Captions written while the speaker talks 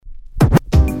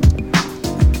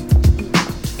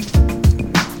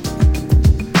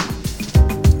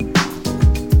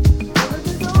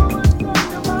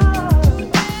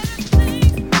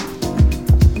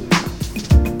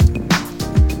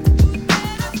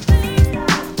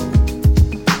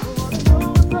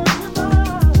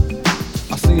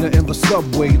the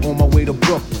subway on my way to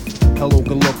Brooklyn. Hello,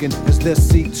 good looking, is this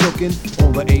seat tookin'?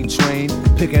 On the A train,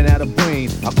 picking at a brain.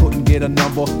 I couldn't get a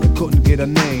number, and couldn't get a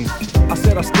name. I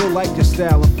said I still like your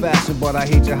style and fashion, but I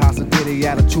hate your hospitality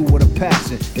attitude with a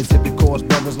passion. Is it because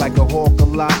brothers like to hawk a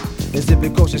lot? Is it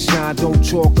because you shine, don't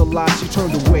talk a lot? She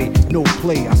turned away, no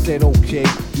play. I said, okay,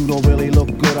 you don't really look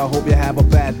good. I hope you have a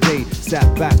bad day. Sat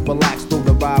back, relaxed, though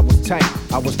the ride was tight.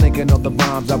 I was thinking of the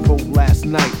rhymes I wrote last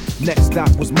night. Next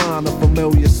stop was mine, a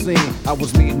familiar scene. I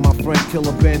was meeting my friend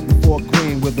Killer Ben in Fort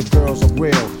Greene, where the girls are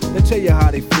real. They tell you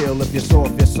how they feel. If you're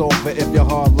soft, you're soft. But if you're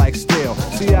hard like steel.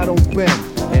 See, I don't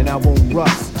bend, and I won't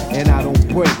rust, and I don't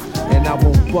break, and I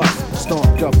won't bust.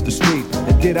 Stomped up the street,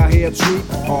 and did I hear a treat?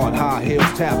 Hard high heels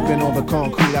tapping on the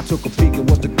concrete. I took a peek, it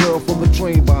was the girl from the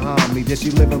train behind me. Did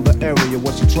she live in the area?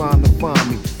 Was she trying to find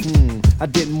me? I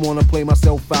didn't wanna play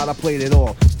myself out, I played it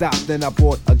all. Stopped, then I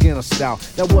bought again a stout.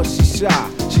 Now was she shy?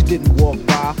 She didn't walk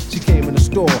by. She came in the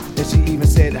store, and she even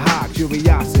said hi.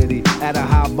 Curiosity at a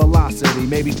high velocity,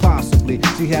 maybe possibly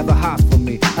she had the hot for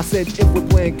me. I said, if we're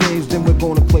playing games, then we're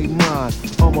gonna play mine.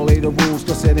 I'ma lay the rules,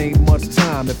 cause it ain't much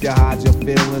time. If you hide your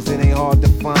feelings, it ain't hard to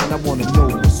find. I wanna know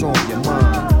what's on your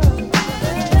mind.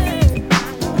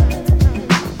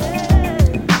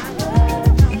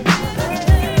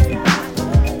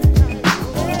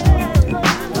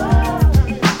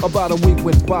 About a week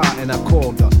went by and I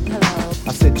called her. Hello.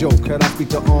 I said, yo, could I speak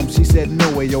to She said, no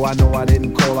way, yo, I know I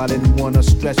didn't call. I didn't wanna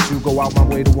stress you. Go out my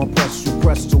way to impress you,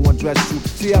 press to undress you.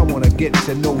 See, I wanna get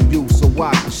to know you so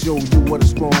I can show you what a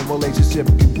strong relationship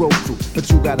can grow to. But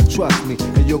you gotta trust me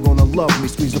and you're gonna love me.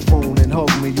 Squeeze the phone and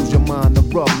hug me, use your mind to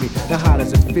rub me. Now how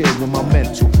does it feel when my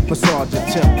mental massage your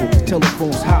temple?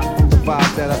 Telephone's hot from the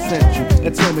vibes that I sent you.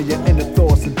 And tell me your inner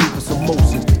thoughts and deepest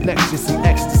emotions. Next you see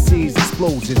ecstasies,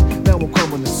 explosions. Now I'm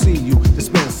coming to see you to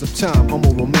spend some time. I'm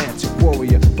a romantic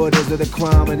warrior, but is it a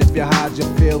crime? And if you hide your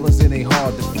feelings, it ain't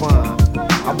hard to find.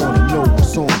 I wanna know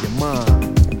what's on your mind.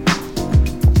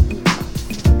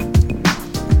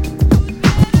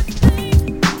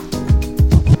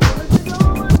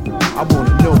 I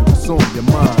wanna know what's on your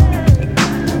mind.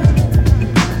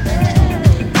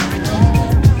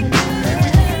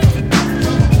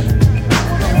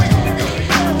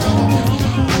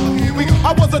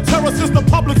 I was a terror since the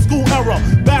public school era.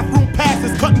 Bathroom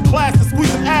passes, cutting classes,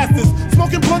 squeezing asses.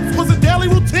 Smoking blunts was a daily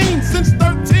routine since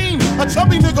 13. A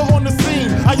chubby nigga on the scene.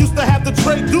 I used to have the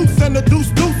tray deuce and the deuce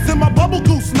in my bubble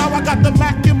goose. Now I got the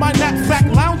Mac in my knapsack,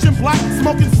 lounging black,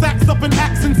 smoking sacks up in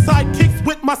axe and sidekicks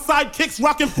with my sidekicks,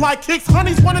 rocking fly kicks.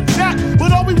 Honeys wanna chat,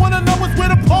 but all we wanna know is where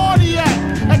the party at.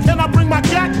 And can I bring my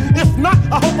gat? If not,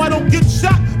 I hope I don't get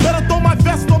shot. Better throw my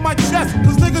vest on my chest,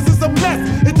 cause niggas is a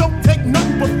mess. It don't take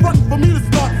nothing but front for me to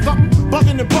start something.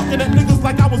 Bugging and bucking at niggas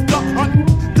like I was duck hunting.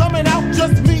 Dumbing out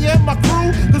just me and my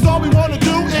crew, cause all we wanna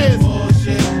do is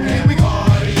bullshit, and we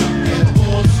party, and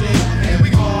bullshit, and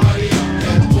we party,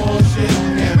 and bullshit,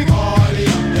 and we party,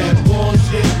 and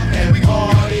bullshit, and we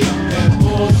party, and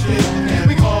bullshit, and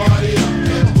we party,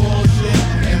 and bullshit,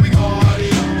 and we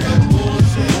party, and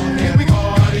bullshit, and we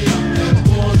party, and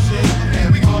bullshit,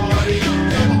 and we party,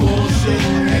 and bullshit,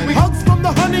 and we hugs from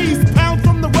the honeys, pounds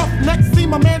from the roughnecks. See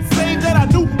my man say that I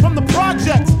knew from the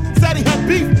projects. Said he had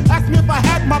beef, asked me if I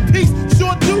had my piece.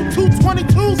 Sure do,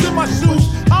 222s in my shoes.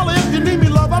 Holla if you need me,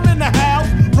 love, I'm in the house.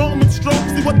 Roman stroke,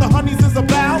 see what the honeys is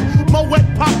about. Moet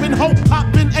poppin', hope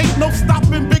poppin', ain't no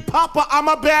stopping. Big Papa, I'm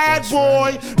a bad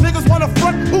boy. Niggas wanna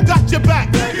front, who got your back?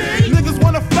 Niggas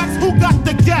wanna flex, who got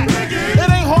the gat? It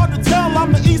ain't hard to tell,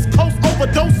 I'm the East Coast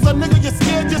overdoser. Nigga, you're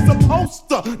scared, you're supposed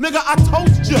to. Nigga, I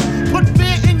toast you. Put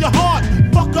fear in your heart.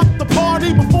 Fuck up the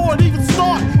party before it even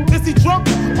start. Is he drunk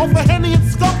off a Henny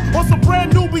and skunk? Or some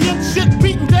brand Nubian shit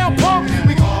beating down punk? And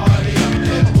we party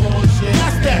and bullshit.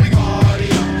 That's that. And we party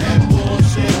and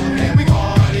bullshit. And we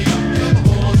party and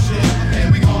bullshit.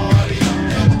 And we party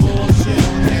and bullshit.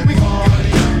 And we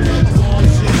party and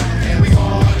bullshit. And we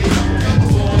party and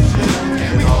bullshit.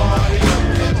 And we party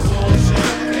and bullshit.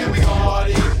 And we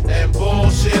party and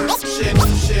bullshit.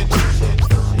 Shit.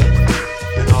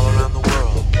 And all around the world.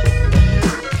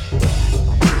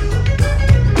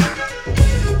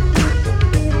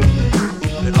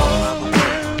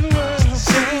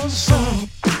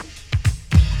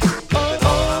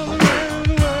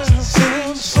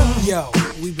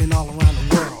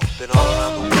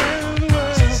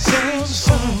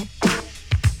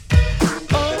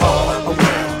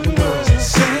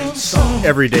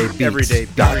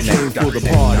 everydaybeats.net. I came for the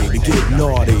party, to get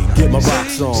naughty, get my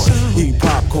rocks on, eat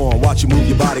popcorn, watch you move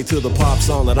your body to the pop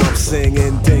song that I'm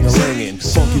singing, ding-a-linging,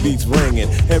 funky beats ringing,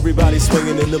 everybody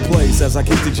swinging in the place as I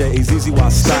kick the J-A-Z-Z-Y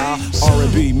style,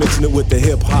 R&B mixing it with the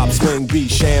hip-hop swing beat,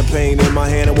 champagne in my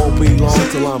hand, it won't be long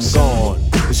till I'm gone.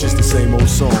 It's just the same old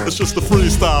song. It's just a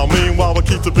freestyle, meanwhile we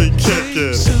keep the beat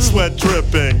kicking. Sweat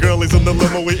dripping, girlies in the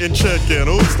limo eating chicken.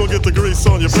 Oops, don't get the grease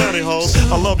on your pantyhose.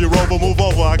 I love you, Rover, move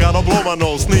over, I gotta blow my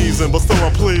nose, sneezing, but still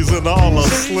I'm pleasing all the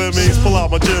slimmies. Pull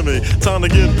out my Jimmy, time to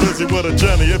get busy with a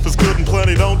Jenny. If it's good and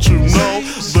plenty, don't you know?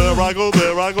 There I go,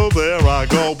 there I go, there I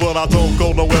go. But I don't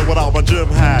go nowhere without my gym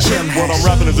hat. What I'm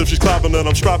rapping is if she's clapping, then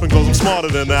I'm strapping, cause I'm smarter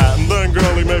than that. And then,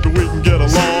 girlie, maybe we can get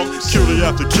along. Cutie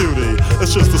after cutie,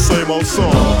 it's just the same old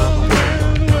song.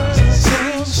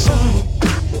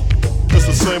 It's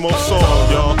the same old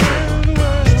song, y'all.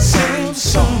 Same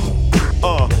song.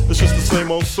 It's just the same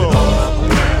old song.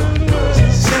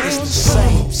 It's the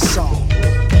same song.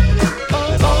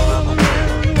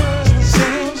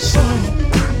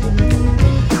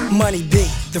 Money big,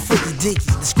 the freaky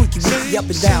deaky, the squeaky wicky up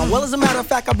and down. Well, as a matter of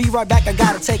fact, I'll be right back. I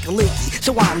gotta take a leaky.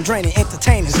 So I'm draining,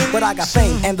 entertaining, but I got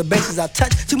fame and the bases I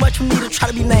touch too much for me to try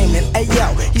to be naming. Hey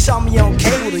yo, you saw me on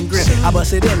cable and grin. I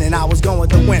busted in and I was going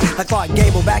to win. Like Clark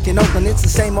Gable back in Oakland, it's the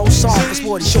same old song for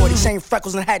Sporty Shorty, same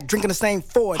freckles and hat, drinking the same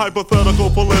 40. Hypothetical,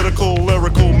 political,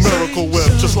 lyrical, miracle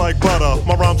whip, just like butter.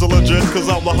 My rhymes are legit, cause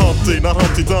I'm the Humpty, not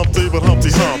Humpty Dumpty, but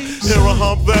Humpty Hump. Here a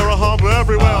hump, there a hump,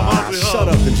 everywhere I'm Humpty Hump. Shut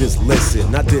up and just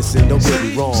listen, not dissing, don't get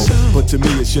me wrong, but to me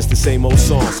it's just the same old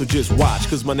song, so just watch,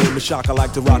 cause my name is Shock, I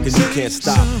like to rock and you can't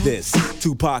stop this.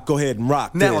 Tupac, go ahead and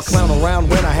rock this. Now I clown around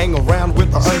when I hang around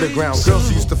with the underground. Girls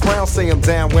who used to frown, say I'm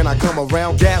down when I come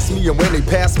around. Gas me, and when they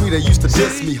pass me, they used to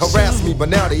diss me, harass me, but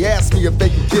now they ask me if they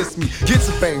can kiss me. Get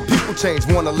some fame, people change,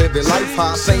 wanna live their life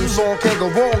high. Same song can't go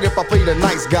wrong if I play the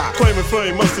nice guy. Claiming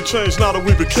fame must have changed now that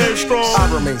we became strong.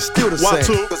 I remain still the Why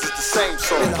same, too? cause it's the same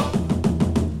song.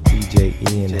 DJ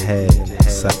Ian Head,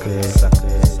 sucker.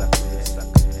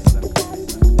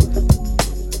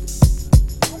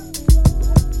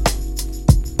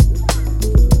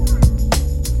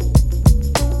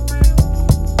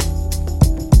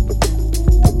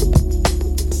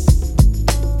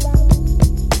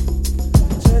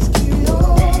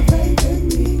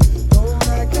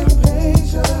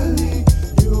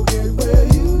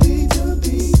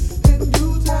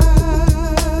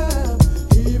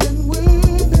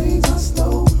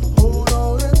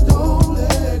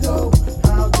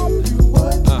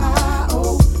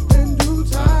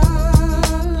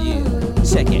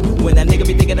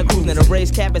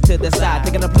 To the side,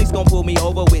 thinking the police gon' pull me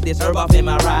over with this herb off in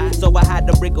my ride. So I hide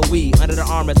the brick of weed under the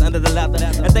armors, under the leather,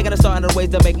 and thinking of starting the ways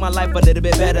to make my life a little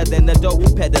bit better than the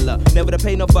dope peddler. Never to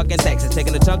pay no fucking taxes,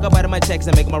 taking a chunk up out of my checks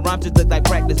and making my rhymes just look like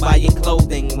practice. Buying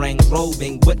clothing, rings,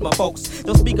 roving with my folks.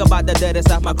 Don't speak about the dead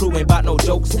inside my crew, ain't about no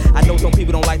jokes. I know some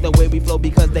people don't like the way we flow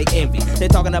because they envy. They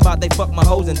talking about they fuck my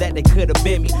hoes and that they could've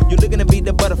been me. You looking to be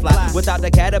the butterfly without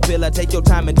the caterpillar. Take your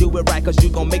time and do it right, cause you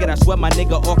gon' make it, I swear, my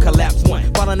nigga, or collapse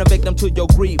one. Falling a victim to your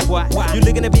greed, boy. You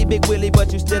looking to be Big Willie,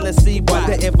 but you still a C, boy.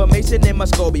 The information in my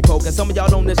skull be poking. Some of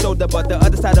y'all on the shoulder, but the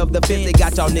other side of the fence, they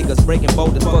got y'all niggas breaking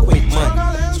boulders for quick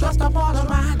money. Stressed up all of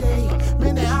my day.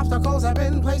 Many obstacles have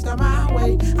been placed in my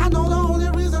way. I know the only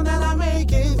reason that I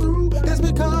make it through is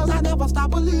because I never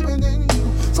stop believing in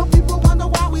you. Some people wonder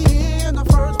why we here in the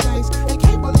first place. They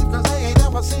can't believe cause they ain't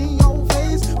never seen your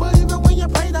face. But even when you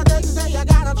pray the next day, you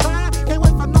gotta try. Can't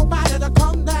wait for nobody to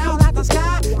come down out the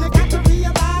sky. You got to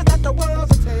realize that the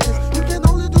world's a test. You can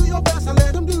only do your best and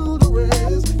let them do the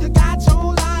rest. You got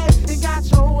your life, you got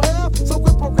your health. So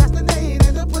quit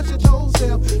procrastinating and push it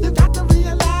yourself. You got to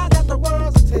realize that the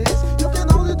world's a test. You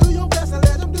can only do your best and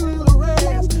let them do the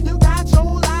rest. You got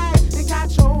your life, you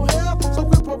got your health. So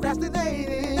quit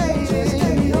procrastinating. Just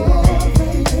give your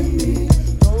faith in me.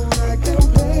 Don't act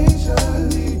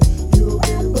impatiently. You'll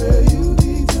get where you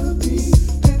need to be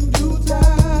in due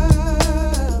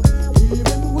time.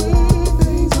 Even when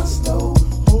things are slow,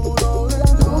 hold on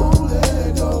and don't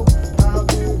let go. I'll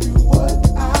give you what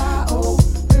I owe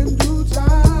in due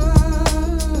time.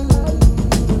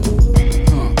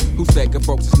 Who said good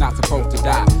folks is not supposed to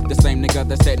die? The same nigga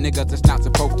that said niggas is not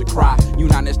supposed to cry.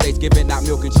 United States giving out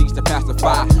milk and cheese to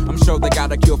pacify. I'm sure they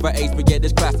got a cure for AIDS, but yet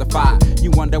it's classified.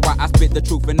 You wonder why I spit the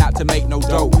truth and not to make no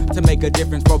dough. To make a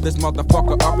difference, throw this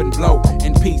motherfucker up and blow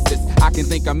in pieces. I can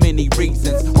think of many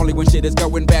reasons. Only when shit is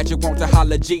going bad, you want to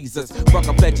holler Jesus. Fuck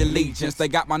a pledge allegiance, they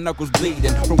got my knuckles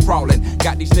bleeding from crawling.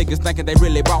 Got these niggas thinking they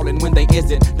really ballin' when they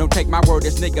isn't. Don't take my word,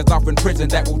 this niggas off in prison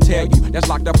that will tell you that's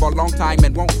locked up for a long time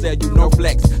and won't sell you no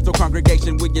flex. So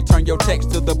congregation, will you turn your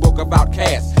text to the book of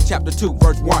Outcasts, chapter chapter 2,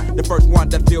 verse 1. The first one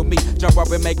that feel me, jump up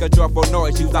and make a joyful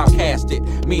noise. You's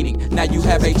outcasted, meaning now you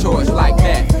have a choice like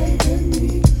that.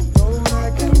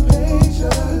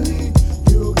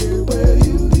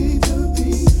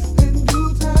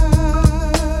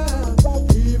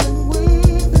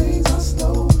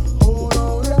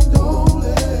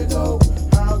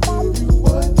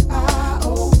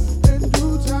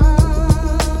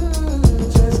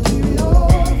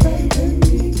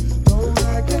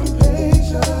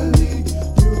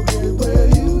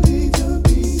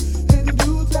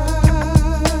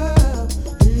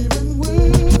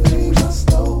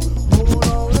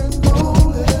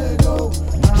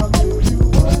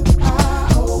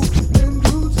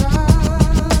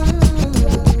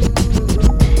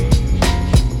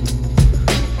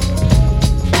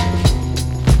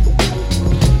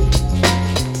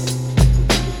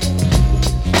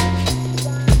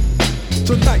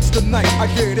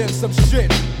 Some shit,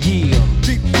 yeah.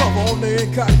 Deep cover on the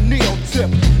incognito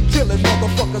tip. Killing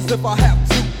motherfuckers if I have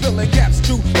to. Filling gaps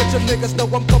too. Let your niggas know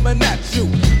I'm coming at you.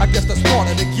 I guess that's part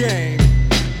of the game.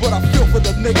 But I feel for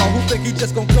the nigga who think he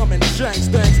just gon' come and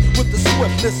change things with the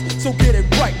swiftness. So get it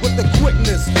right with the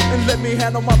quickness and let me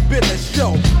handle my business.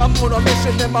 Yo, I'm on a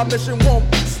mission and my mission won't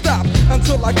stop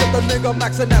until I get the nigga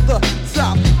maxing at the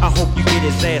top. I hope you get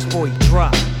his ass before he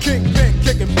drop. Kingpin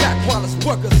kicking back while his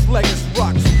workers slay his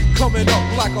rocks. Coming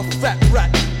up like a fat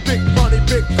rat. Big money,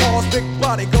 big cars, big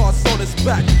bodyguards on his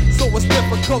back. So it's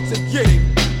difficult to get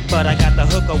him. But I got the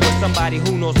hooker with somebody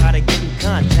who knows how to get in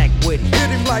contact with him. Hit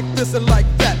him like this and like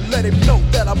that. Let him know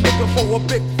that I'm looking for a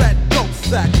big fat dope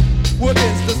sack. What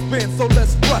is the spin? So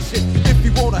let's rush it. If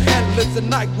you wanna handle it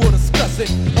tonight, we'll discuss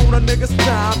it. On a nigga's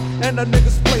time and a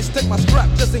nigga's place. Take my strap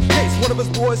just in case one of his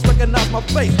boys recognize my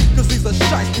face. Cause he's a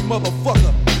shiesty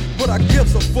motherfucker. But I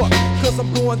gives a fuck, cause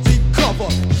I'm going deep cover.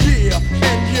 Yeah,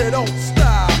 and you don't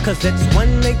stop. Cause it's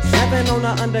 187 on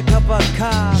an undercover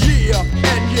car. Yeah,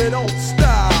 and you don't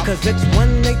stop. Cause it's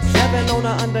 187 on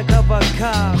an undercover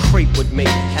car. Creep with me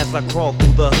as I crawl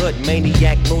through the hood.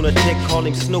 Maniac, lunatic, call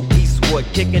him Snoop Eastwood.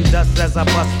 Kicking dust as I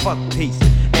bust fuck peace.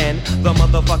 And the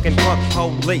motherfucking fuck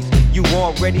police. You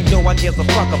already know I give a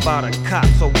fuck about a cop.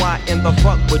 So why in the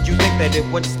fuck would you think that it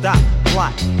would stop?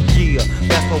 Plot, yeah,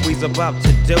 that's what we's about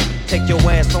to do. Take your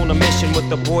ass on a mission with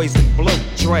the boys in blue.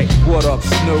 Dre, what up,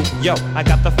 Snoop? Yo, I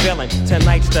got the feeling.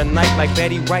 Tonight's the night like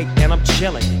Betty Wright. And I'm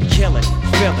chillin', killin',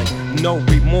 feeling no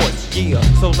remorse, yeah.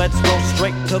 So let's go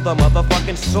straight to the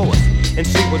motherfucking source and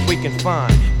see what we can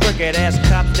find. Crooked ass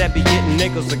cops that be getting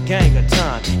niggas a gang of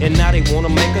time. And now they wanna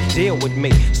make a deal with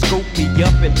me. Scoop me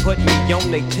up and put me on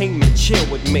their team and chill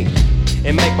with me.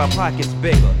 And make my pockets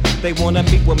bigger. They wanna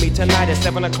meet with me tonight at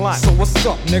 7 o'clock. So what's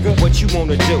up, nigga? What you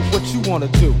wanna do? What you wanna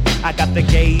do? I got the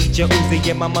gauge, a Uzi,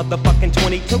 and my motherfucking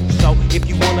 22. So if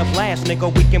you wanna blast,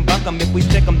 nigga, we can buck 'em. If we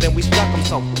stick 'em, then we stuck 'em.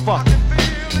 So fuck.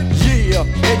 Yeah,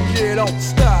 and you don't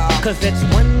stop. Cause it's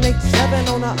 187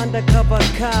 on an undercover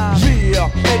car. Yeah,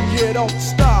 and you don't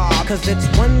stop. Cause it's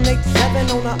 187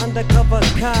 on an undercover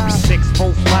car.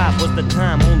 6:45 was the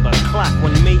time on the clock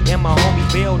when me and my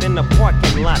homie bailed in the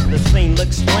parking lot. The scene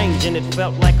looked strange and it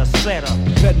felt like a setup.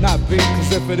 Better not be,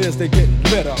 cause if it is, they getting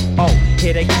lit up. Oh,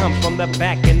 here they come from the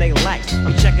back and they lax.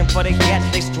 I'm checking for the gats,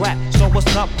 they strap. So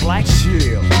what's up, black?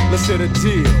 Chill, let's hit a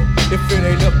deal. If it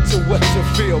ain't up to what you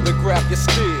feel, then grab your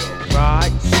steel.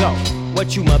 Right, so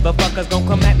what you motherfuckers gon'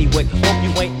 come at me with? Hope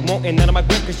you ain't wantin' none of my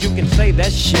grip, cause you can say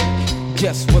that shit.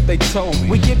 Guess what they told me?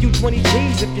 We give you 20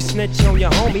 G's if you snitch on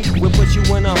your homie. We'll put you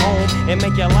in a home and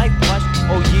make your life plush.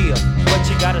 Oh yeah, but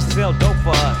you gotta sell dope for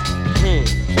us.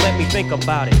 Let me think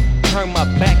about it. Turn my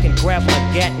back and grab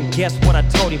my gat and guess what I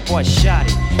told him before I shot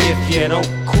it. If you don't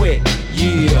quit,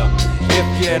 yeah. If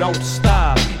you don't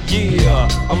stop, yeah.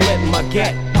 I'm letting my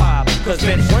gat pop. Cause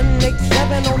it's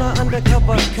 187 on an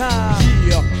undercover car.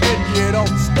 Yeah, and you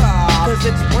don't stop. Cause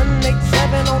it's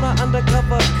 187 on an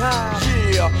undercover car.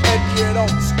 Yeah, and you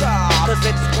don't stop. Cause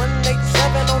it's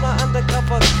 187 on an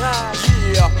undercover car.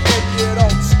 Yeah, and you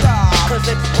don't stop. Cause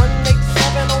it's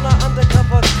 187 on an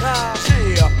undercover car.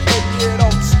 Yeah, and you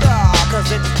don't stop.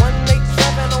 Cause it's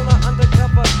 187 on an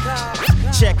undercover car.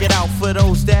 Check it out for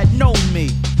those that know me.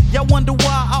 Y'all wonder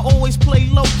why I always play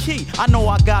low key. I know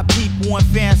I got people and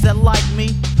fans that like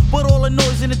me, but all the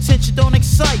noise and attention don't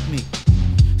excite me.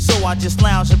 So I just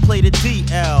lounge and play the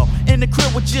DL in the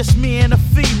crib with just me and a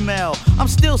female. I'm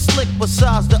still slick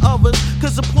besides the others,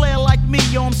 cause a player like me,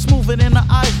 yo, I'm smoother than the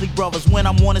Isley Brothers. When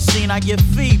I'm on the scene, I get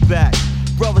feedback.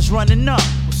 Brothers running up,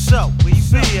 what's up, where you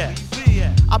be at?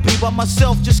 I be by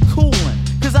myself just coolin',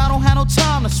 cause I don't have no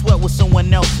time to sweat what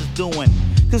someone else is doing.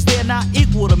 Cause they're not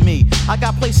equal to me. I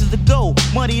got places to go,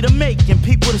 money to make, and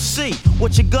people to see.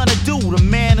 What you gonna do? The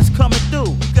man is coming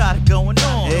through. You gotta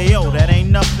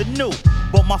never knew.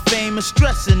 But my fame is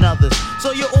stressing others.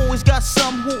 So you always got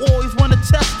some who always wanna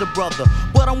test a brother.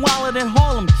 But I'm wilder than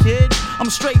Harlem, kid. I'm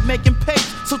straight making pace,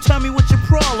 so tell me what your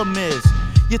problem is.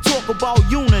 You talk about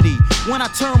unity. When I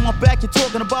turn my back, you're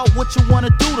talking about what you wanna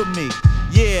do to me.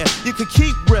 Yeah, you can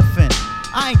keep riffing.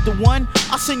 I ain't the one.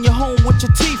 I send you home with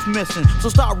your teeth missing. So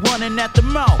start running at the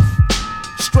mouth.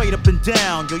 Straight up and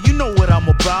down, yo, you know what I'm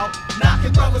about.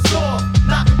 Knocking brothers off,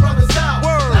 knocking brothers out.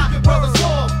 Word. Knocking brothers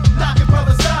off, knocking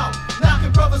brothers out.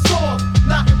 Knocking brothers off,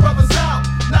 knocking brothers out.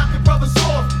 Knocking brothers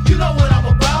off, you know what I'm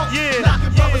about. Yeah,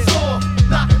 knocking brothers off,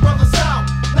 knocking brothers out.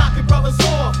 Knocking brothers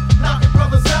off, knocking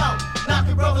brothers out.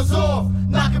 Knocking brothers off,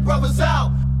 knocking brothers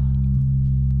out.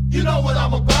 You know what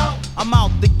I'm about. I'm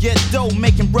out to get dough,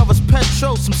 making brothers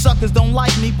petrol. Some suckers don't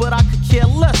like me, but I could care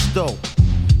less though.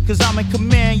 Cause I'm in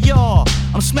command, y'all.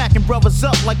 I'm smacking brothers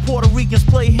up like Puerto Ricans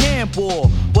play handball.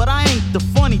 But I ain't the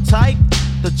funny type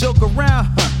to joke around,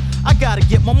 I gotta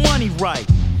get my money right.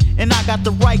 And I got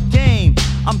the right game.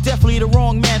 I'm definitely the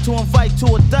wrong man to invite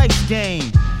to a dice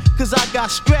game. Cause I got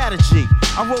strategy.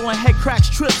 I'm rolling head cracks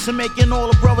trips and making all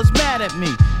the brothers mad at me.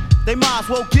 They might as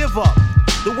well give up.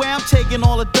 The way I'm taking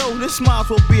all the dough, this might as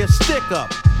well be a stick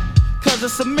up. Cause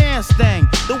it's a man's thing.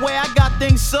 The way I got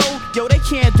things sold, yo, they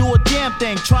can't do a damn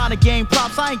thing. Trying to gain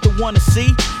props, I ain't the one to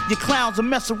see. You clowns will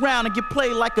mess around and get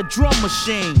played like a drum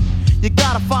machine. You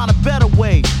gotta find a better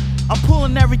way. I'm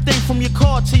pulling everything from your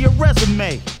card to your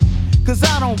resume. Cause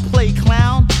I don't play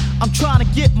clown. I'm trying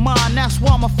to get mine, that's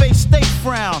why my face stay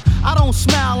frown. I don't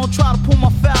smile, don't try to pull my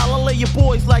foul. I lay your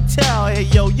boys like towel. Hey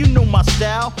yo, you know my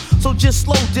style. So just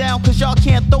slow down, cause y'all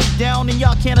can't throw down. And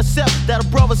y'all can't accept that a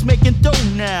brother's making dough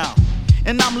now.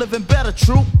 And I'm living better,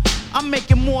 troop. I'm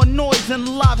making more noise than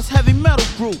the livest heavy metal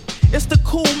group. It's the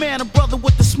cool man, a brother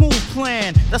with the smooth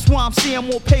plan. That's why I'm seeing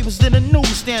more papers than the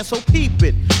newsstand, so peep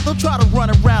it. Don't try to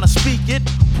run around and speak it.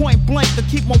 Point blank to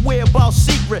keep my whereabouts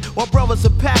secret. While brothers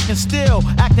are packing still,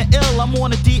 acting ill. I'm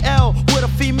on a DL with a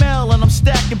female and I'm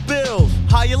stacking bills.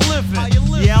 How you living?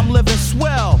 Yeah, I'm living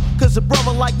swell. Cause a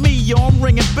brother like me, yo, I'm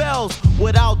ringing bells.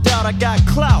 Without doubt, I got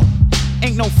clout.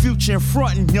 Ain't no future in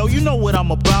frontin', yo, you know what I'm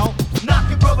about.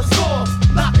 Knocking brothers off,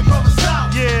 knocking brothers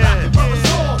out. Yeah, knocking brothers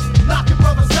off, knocking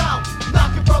brothers out.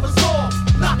 Knocking brothers off,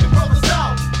 knocking brothers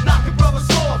out. Knocking brothers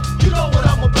off, you know what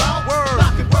I'm about. Word.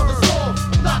 Knocking brothers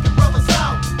off, knocking brothers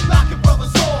out. Knocking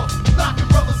brothers off, knocking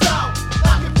brothers out.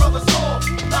 Knocking brothers off,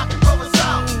 knocking brothers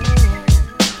out.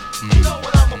 You know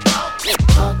what I'm about.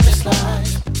 Fuck this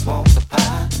life, want the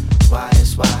pie. Why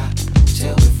is why,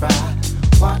 till we fry.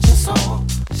 Watch us all,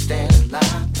 stand in line.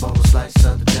 For a slice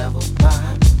of the devil's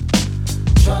pie.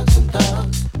 Drugs and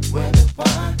thugs, women,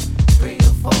 wine, 3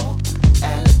 or 4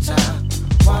 at a time.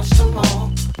 Watch them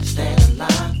all, stand in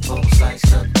line for a slice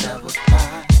of the devil's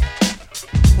pie.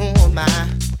 Who am I?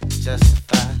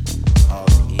 Justify all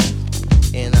the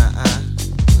evil in our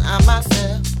eyes. I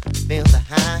myself feel the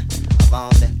high of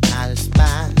all that I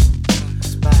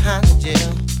despise. Behind the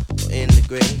jail or in the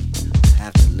grave, I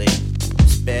have to live.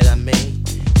 This bed I made,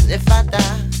 and if I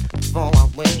die before I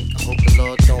wake, I hope the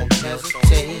Lord don't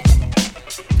hesitate.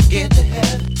 Get to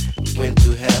heaven, went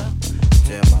through hell.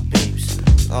 Tell my peeps,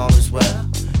 all is well.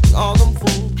 And all them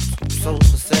fools,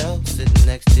 souls for sale, sitting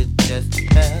next to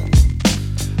Jezebel.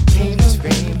 Demons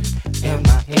scream in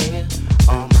my ear,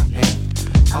 on my neck,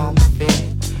 on my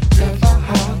bed. Live my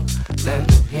heart, let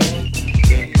me hear.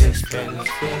 Get this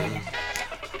benefit.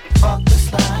 Fuck the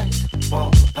slice,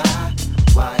 want the pie.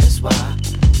 Why is why,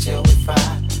 till we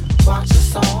fry. Watch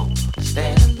us all,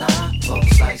 stand in line for a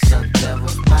slice of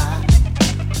devil's pie.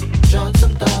 Drugs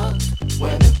and thugs,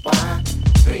 women, wine,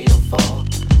 3 or 4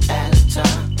 at a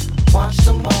time. Watch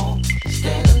them all,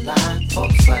 stand in line for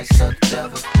a slice of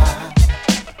devil's pie.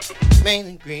 Main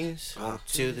ingredients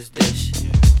to this dish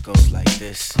goes like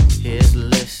this. Here's the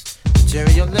list: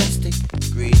 materialistic,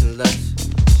 greed and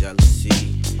lust,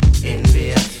 jealousy,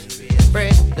 envious,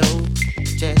 bread and dough,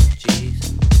 cheddar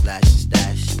cheese, slash and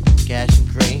stash, cash and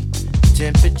cream,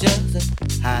 temperatures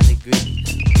at high degrees.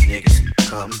 Niggas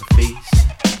come to feast.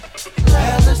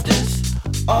 Hell is this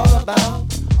all about?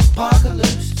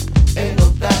 Apocalypse, ain't no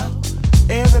doubt.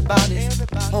 Everybody's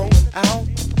holding out.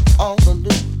 All the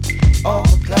loot, all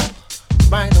the clout.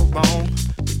 Right or wrong,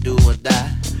 we do or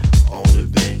die. Only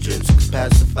vengeance can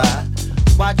pacify.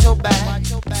 Watch your back,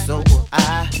 so will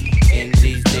I. In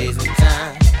these days and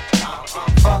times.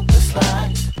 Fuck the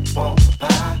slice, want the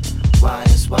pie. Why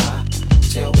is why,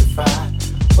 till we fry.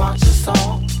 Watch us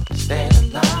all, stand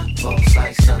in line for a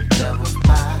slice of devil's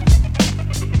pie.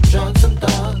 Drugs and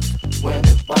thugs,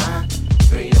 women, wine,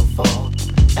 3 or 4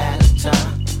 at a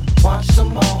time. Watch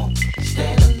them all,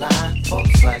 stand in line for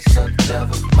a slice of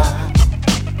devil's pie.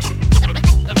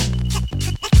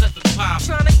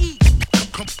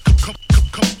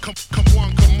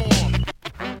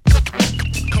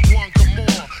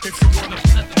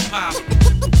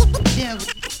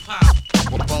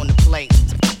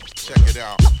 it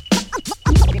out.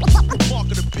 Mark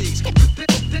of the beast.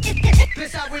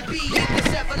 This how it be in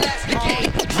this everlasting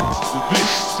game.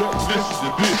 Just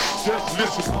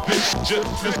listen to this.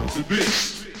 Just listen to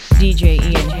this. DJ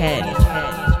Ian Head.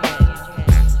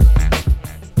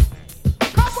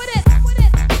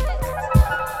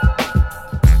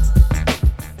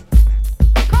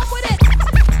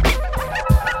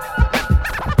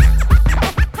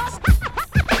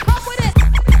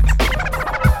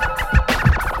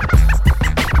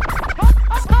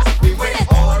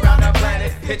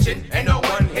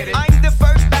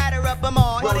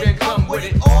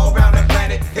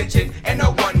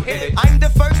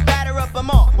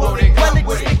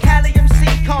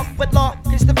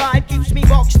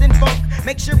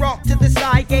 Makes you rock to the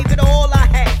side, gave it all I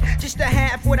had, just to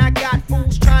have what I got.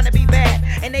 Fools trying to be bad,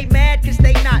 and they mad cause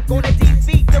they not gonna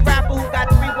defeat the rapper who got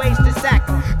 3 ways to sack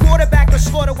them. Quarterback or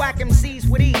slaughter whack MCs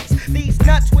with ease. These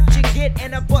nuts what you get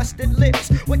and a busted lips.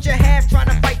 What you have trying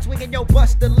to fight swinging your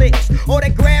busted lips.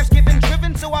 Autographs giving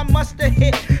driven so I musta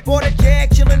hit. Bought a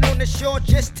jag chilling on the shore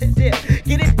just to dip.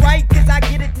 Get it right cause I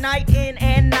get it night in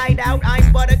and night out.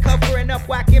 I'm butter covering up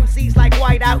whack MCs like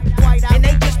white out. And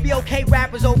they just be okay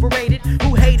rappers overrated.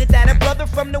 Who hated that a brother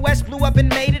from the west blew up and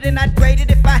made it. And I'd grade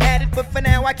it if I had it, but for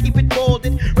now I keep it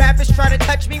golden. Rappers try to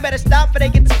touch me, better stop or they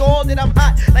get scolded. I'm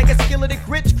hot like a skillet of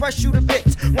grits, crush you to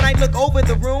bits. When I look over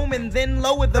the room and then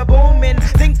lower the boom and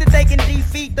think that they can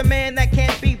defeat the man that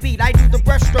can't be beat. I do the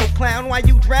brushstroke clown while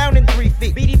you drown in 3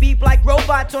 feet. Beady beep like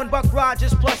robots on Buck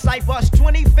Rogers, plus I bust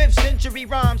 25th century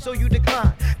rhymes, so you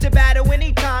decline to battle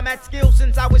anytime at skill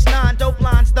since I was 9. Dope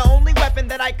lines, the only weapon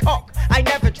that I cock, I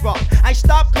never drop. I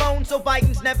stop clones so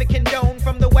Vikings never condone.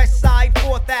 From the west side,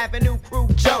 4th Avenue crew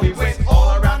Jones. We went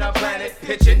all around the planet,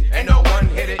 pitching, and no one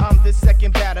hit it. I'm the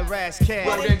second batter ass cat.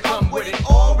 Well then come with it,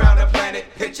 all around the planet,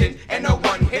 pitching, and no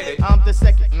one hit it. I'm the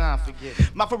second, nah, forget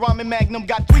it. My Ferrari Magnum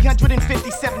got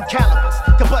 357 calibers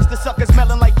to bust the suckers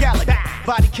smelling like Gallagher.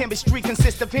 Body chemistry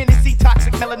consists of Hennessy,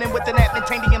 toxic melanin with an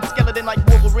adamantanium skeleton like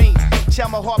Wolverine. Shall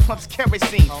my heart pumps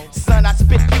kerosene. Son, I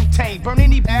spit butane. Burn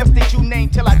any abs that you name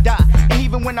till I die. And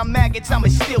even when I'm maggots, I'ma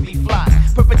still be fly.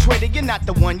 Perpetrator, you're not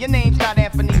the one. Your name's not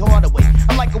Anthony Hardaway.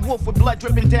 I'm like a wolf with blood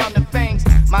dripping down the fangs.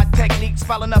 My technique's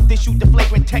foul enough to shoot the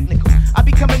flagrant technical. I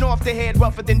be coming off the head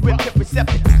rougher than rip hip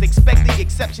receptacles. Expect the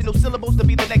exceptional syllables to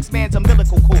be the next man's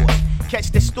umbilical cord.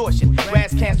 Catch distortion.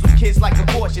 Razz cancels kids like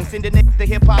abortion. Sending it to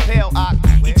hip hop hell.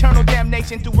 Eternal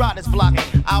damnation through riders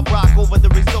blocking. I'll rock over the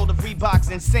result of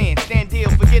Reeboks and sand. Stand deal,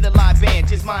 forget a live band.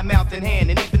 Just my mouth in hand.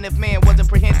 And even if man wasn't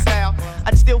prehensile,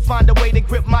 I'd still find a way to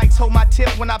grip mics. Hold my tip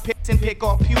when I pick and pick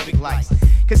off pubic lights.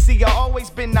 Cause see, I always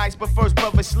been nice, but first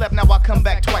brother slept. Now I come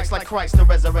back twice like Christ to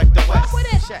resurrect the West.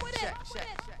 Check.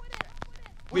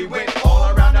 We went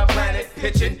all around the planet,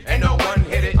 pitching, and no one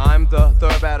hit it. I'm the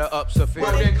third batter up, Sophia.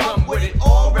 Well then come with it,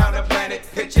 all around the planet,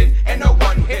 pitching, and no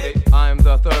one hit it. I'm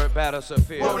the third batter,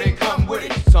 Sophia. Well then come with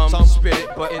it. Some spit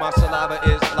it, but my saliva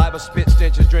is live spit,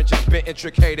 stenches, drenches, bit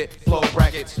intricated, flow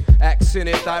brackets,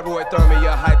 accented,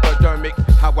 thyroidthermia, hypodermic,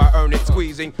 how I earn it,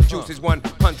 squeezing, juices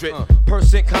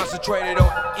 100% concentrated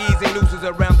on easing nooses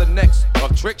around the necks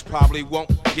of tricks, probably won't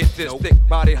get this thick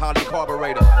body holly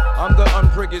carburetor. I'm the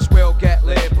unpriggish, well gat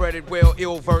lead breaded, well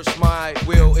ill versed, my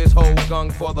will is whole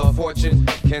gung for the fortune,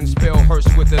 can spell hearse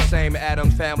with the same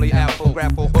Adams family, apple,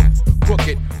 grapple, hook,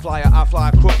 crooked, flyer, I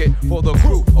fly crooked for the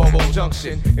crew, Oval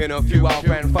Junction. In a few I'll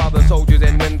grandfather soldiers,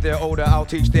 and when they're older I'll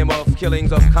teach them of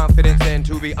killings of confidence and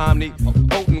to be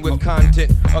omnipotent with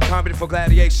content. A competent for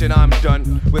gladiation, I'm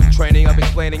done with training of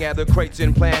explaining at the crates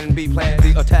in plan B. Plan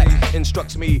the attack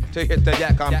instructs me to hit the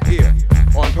yak. I'm here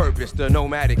on purpose, the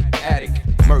nomadic addict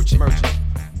merchant.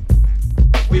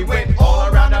 We went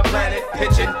all around the planet,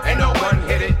 pitching, and no one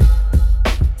hit it.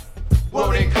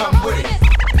 Well then come with it.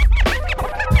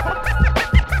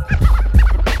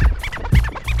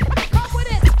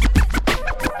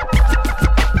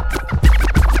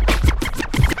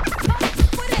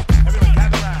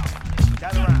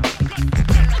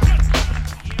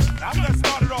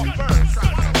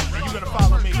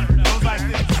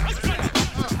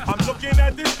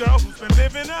 Girl who's been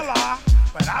living a lie,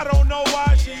 but I don't know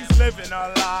why she's living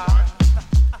a lie.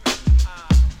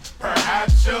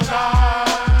 Perhaps she'll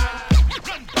die.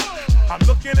 I'm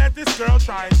looking at this girl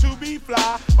trying to be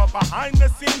fly, but behind the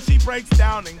scenes she breaks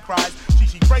down and cries.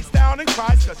 She breaks down and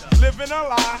cries cause she's living a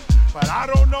lie, but I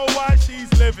don't know why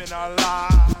she's living a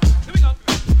lie. Here we go.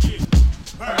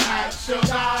 Perhaps she'll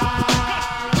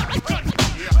die.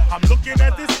 I'm looking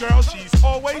at this girl, she's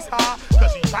always high,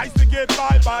 cause she tries to get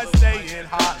by staying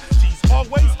high. She's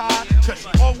always high, cause she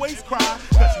always cry,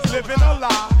 cause she's living a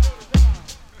lie.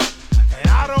 And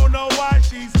I don't know why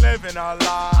she's living a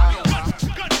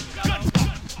lie.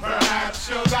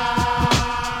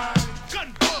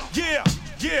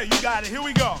 got it, here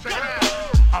we go.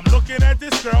 I'm looking at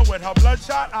this girl with her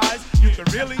bloodshot eyes. You can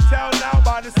really tell now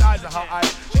by the size of her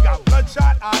eyes. She got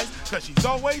bloodshot eyes, cause she's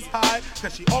always high,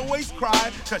 cause she always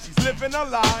cry, cause she's living a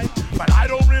lie. But I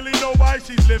don't really know why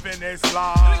she's living this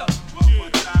lie. Here we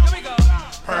go.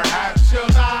 Perhaps she'll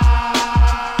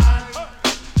die.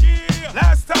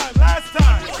 Last time.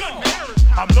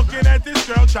 I'm looking at this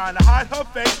girl trying to hide her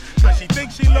face, cause she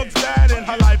thinks she looks bad and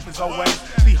her life is a waste.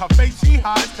 See her face she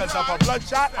hides cause of her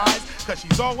bloodshot eyes, cause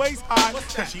she's always high,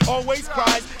 cause she always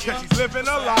cries, cause she's living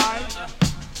a lie.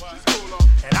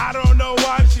 And I don't know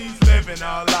why she's living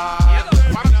a lie.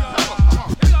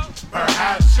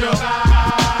 Perhaps she'll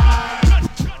die.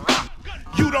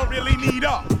 You don't really need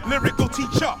a lyrical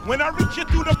teacher when I reach you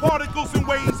through the particles and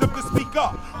waves of the speaker.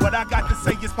 What I got to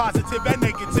say is positive and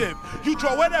negative. You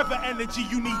draw whatever energy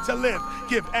you need to live.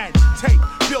 Give and take,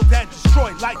 build and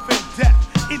destroy life and death.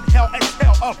 Inhale,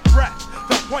 exhale of breath.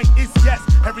 The point is yes,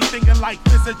 everything in life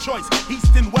is a choice.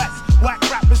 East and west, whack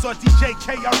rappers or DJ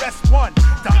KRS-One.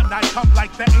 Done I come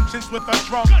like the ancients with a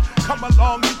drum. Come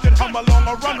along, you can hum along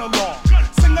or run along.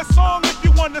 Sing a song if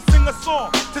you wanna sing a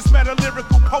song. This meta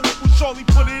lyrical poet will surely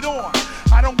put it on.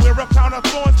 I don't wear a crown of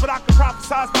thorns, but I can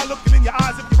prophesize by looking in your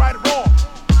eyes if you're right or wrong.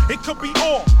 It could be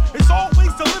all. It's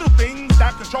always the little things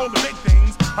that control the big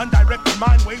things. Undirected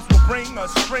mind waves will bring a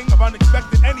string of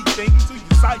unexpected anything to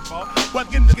your cipher.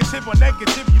 Whether negative or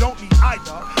negative, you don't need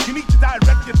either. You need to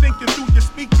direct your thinking through your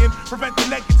speaking. Prevent the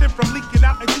negative from leaking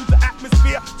out into the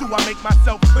atmosphere. Do I make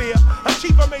myself clear?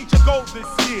 Achieve a major goal this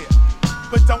year,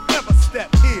 but don't ever step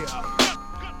here.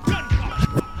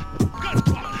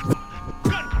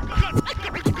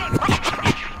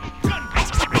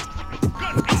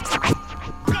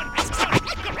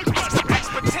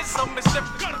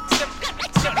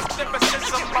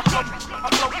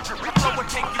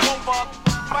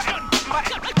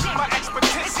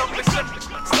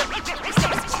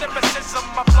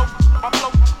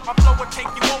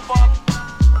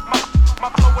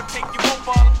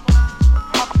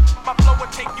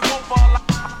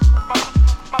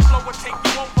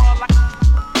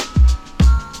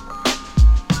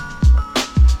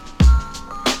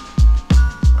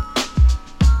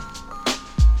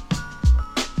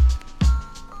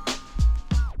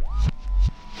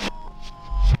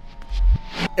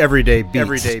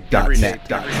 Everydaybeats.net.